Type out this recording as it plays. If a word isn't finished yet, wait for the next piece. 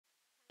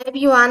Hey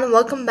everyone,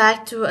 welcome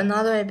back to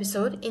another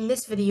episode. In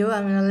this video,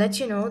 I'm going to let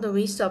you know the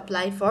ways to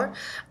apply for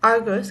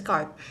Argos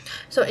card.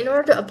 So in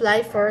order to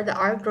apply for the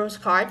Argos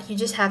card, you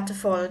just have to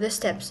follow the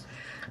steps.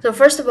 So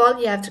first of all,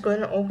 you have to go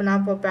and open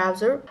up a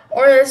browser,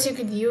 or else you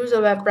could use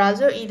a web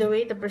browser. Either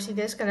way, the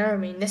procedure is going to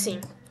remain the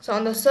same. So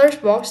on the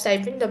search box,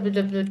 type in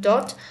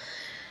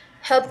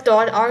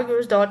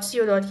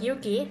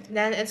www.help.argos.co.uk,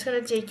 then it's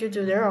going to take you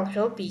to their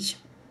official page.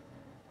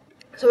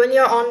 So when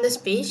you're on this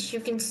page, you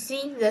can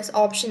see this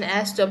option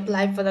as to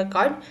apply for the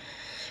card.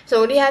 So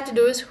what you have to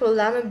do is scroll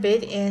down a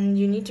bit and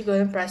you need to go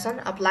and press on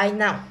apply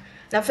now.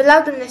 Now fill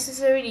out the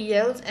necessary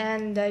details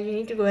and you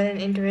need to go ahead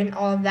and enter in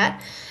all of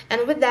that.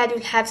 And with that,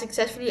 you'll have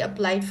successfully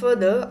applied for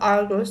the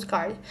Argos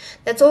card.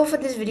 That's all for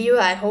this video.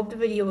 I hope the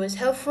video was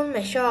helpful.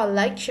 Make sure to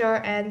like,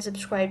 share and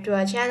subscribe to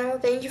our channel.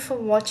 Thank you for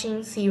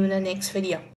watching. See you in the next video.